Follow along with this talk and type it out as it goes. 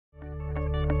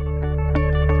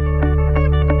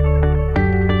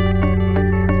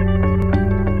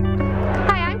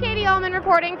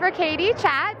for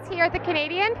CHATS here at the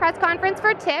Canadian press conference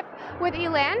for Tiff with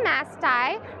Elan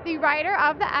Mastai, the writer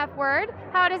of The F Word.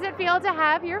 How does it feel to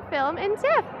have your film in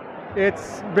Tiff?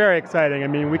 It's very exciting. I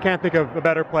mean, we can't think of a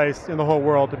better place in the whole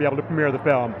world to be able to premiere the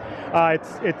film.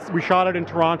 We shot it in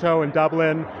Toronto and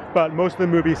Dublin, but most of the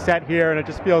movie's set here, and it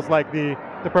just feels like the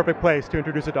perfect place to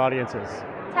introduce it to audiences.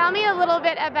 Tell me a little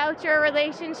bit about your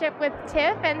relationship with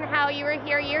Tiff and how you were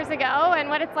here years ago and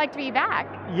what it's like to be back.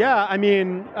 Yeah, I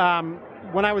mean,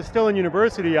 when I was still in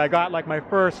university, I got like my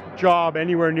first job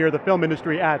anywhere near the film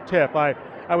industry at Tiff.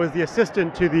 I was the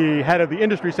assistant to the head of the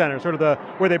industry center, sort of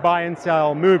where they buy and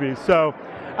sell movies. So,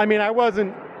 I mean, I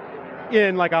wasn't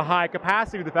in like a high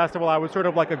capacity of the festival. I was sort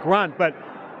of like a grunt, but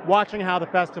watching how the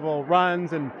festival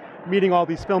runs and meeting all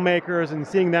these filmmakers and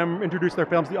seeing them introduce their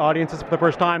films to the audiences for the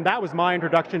first time, that was my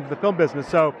introduction to the film business.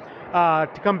 So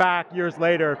to come back years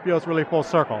later feels really full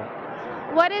circle.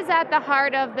 What is at the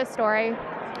heart of the story?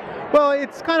 Well,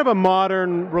 it's kind of a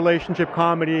modern relationship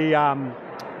comedy.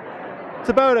 It's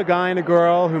about a guy and a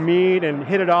girl who meet and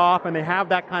hit it off, and they have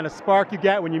that kind of spark you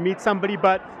get when you meet somebody,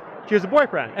 but she has a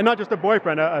boyfriend, and not just a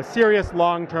boyfriend, a serious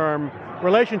long-term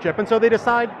relationship, and so they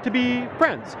decide to be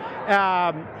friends.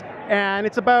 And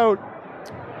it's about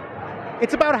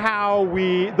how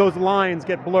those lines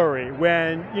get blurry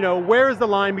when, where is the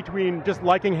line between just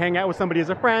liking hang out with somebody as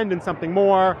a friend and something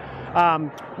more?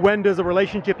 When does a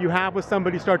relationship you have with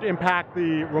somebody start to impact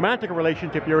the romantic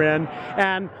relationship you're in?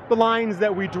 And the lines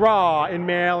that we draw in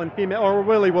male and female, or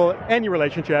really, any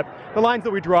relationship, the lines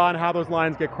that we draw and how those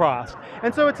lines get crossed.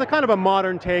 And so it's a kind of a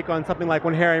modern take on something like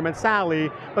When Harry Met Sally,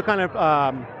 but kind of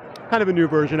a new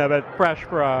version of it, fresh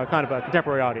for a kind of a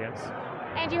contemporary audience.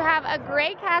 And you have a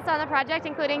great cast on the project,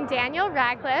 including Daniel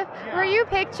Radcliffe. Yeah. Were you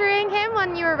picturing him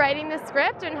when you were writing the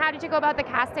script, and how did you go about the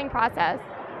casting process?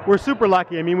 We're super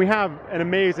lucky. I mean, we have an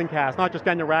amazing cast, not just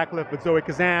Daniel Radcliffe, but Zoe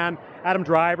Kazan, Adam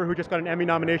Driver, who just got an Emmy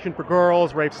nomination for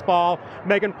Girls, Rafe Spall,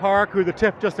 Megan Park, who the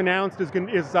Tiff just announced is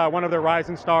one of their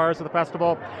rising stars of the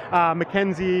festival,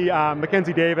 Mackenzie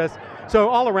Davis. So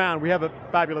all around, we have a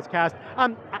fabulous cast.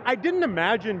 I didn't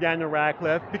imagine Daniel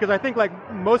Radcliffe, because I think like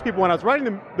most people, when I was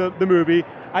writing the movie,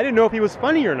 I didn't know if he was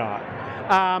funny or not.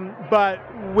 But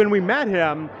when we met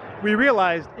him, we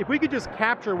realized if we could just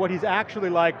capture what he's actually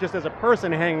like just as a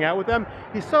person hanging out with them,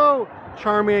 he's so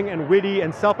charming and witty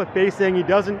and self-effacing. He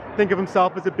doesn't think of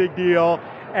himself as a big deal,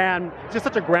 and just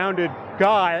such a grounded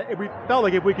guy. We felt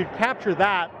like if we could capture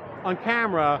that on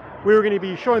camera, we were going to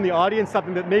be showing the audience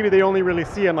something that maybe they only really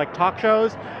see in like talk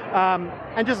shows,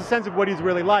 and just a sense of what he's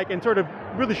really like, and sort of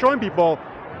really showing people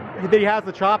that he has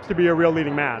the chops to be a real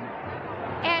leading man.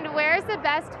 And where's the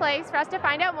best place for us to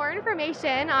find out more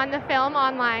information on the film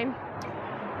online?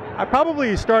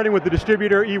 Probably starting with the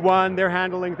distributor, E1. They're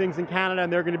handling things in Canada,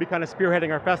 and they're going to be kind of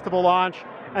spearheading our festival launch.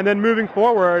 And then moving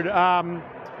forward, I'm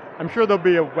sure there'll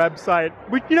be a website.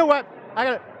 You know what?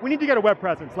 We need to get a web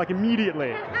presence, like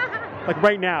immediately, like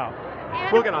right now.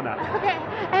 We'll get on that. Okay.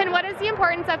 And what is the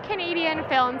importance of Canadian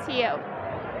film to you?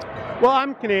 Well,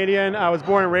 I'm Canadian. I was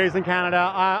born and raised in Canada.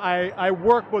 I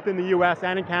work both in the US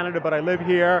and in Canada, but I live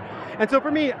here. And so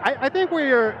for me, I think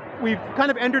we've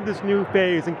kind of entered this new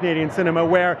phase in Canadian cinema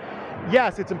where,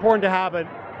 yes, it's important to have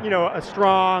a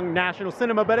strong national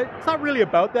cinema, but it's not really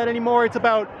about that anymore. It's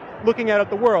about looking out at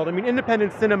the world. I mean,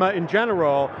 independent cinema in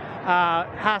general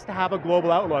has to have a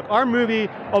global outlook. Our movie,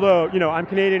 although, I'm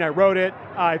Canadian, I wrote it,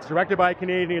 it's directed by a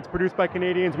Canadian, it's produced by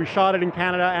Canadians, we shot it in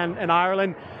Canada and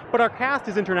Ireland, but our cast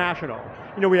is international.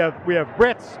 We have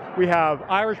Brits, we have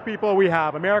Irish people, we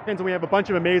have Americans, and we have a bunch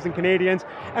of amazing Canadians,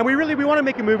 and we want to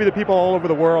make a movie that people all over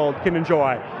the world can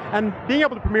enjoy. And being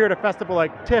able to premiere at a festival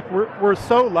like Tiff, we're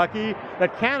so lucky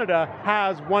that Canada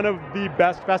has one of the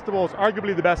best festivals,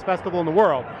 arguably the best festival in the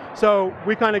world. So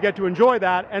we kind of get to enjoy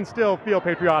that and still feel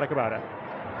patriotic about it.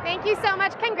 Thank you so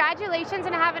much. Congratulations,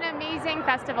 and have an amazing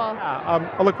festival. Yeah,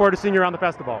 I look forward to seeing you around the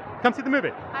festival. Come see the movie.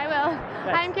 I will.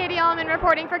 Thanks. I'm Katie Uhlmann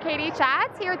reporting for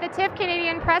CHATS here at the Tiff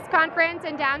Canadian Press Conference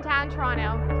in downtown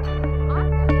Toronto.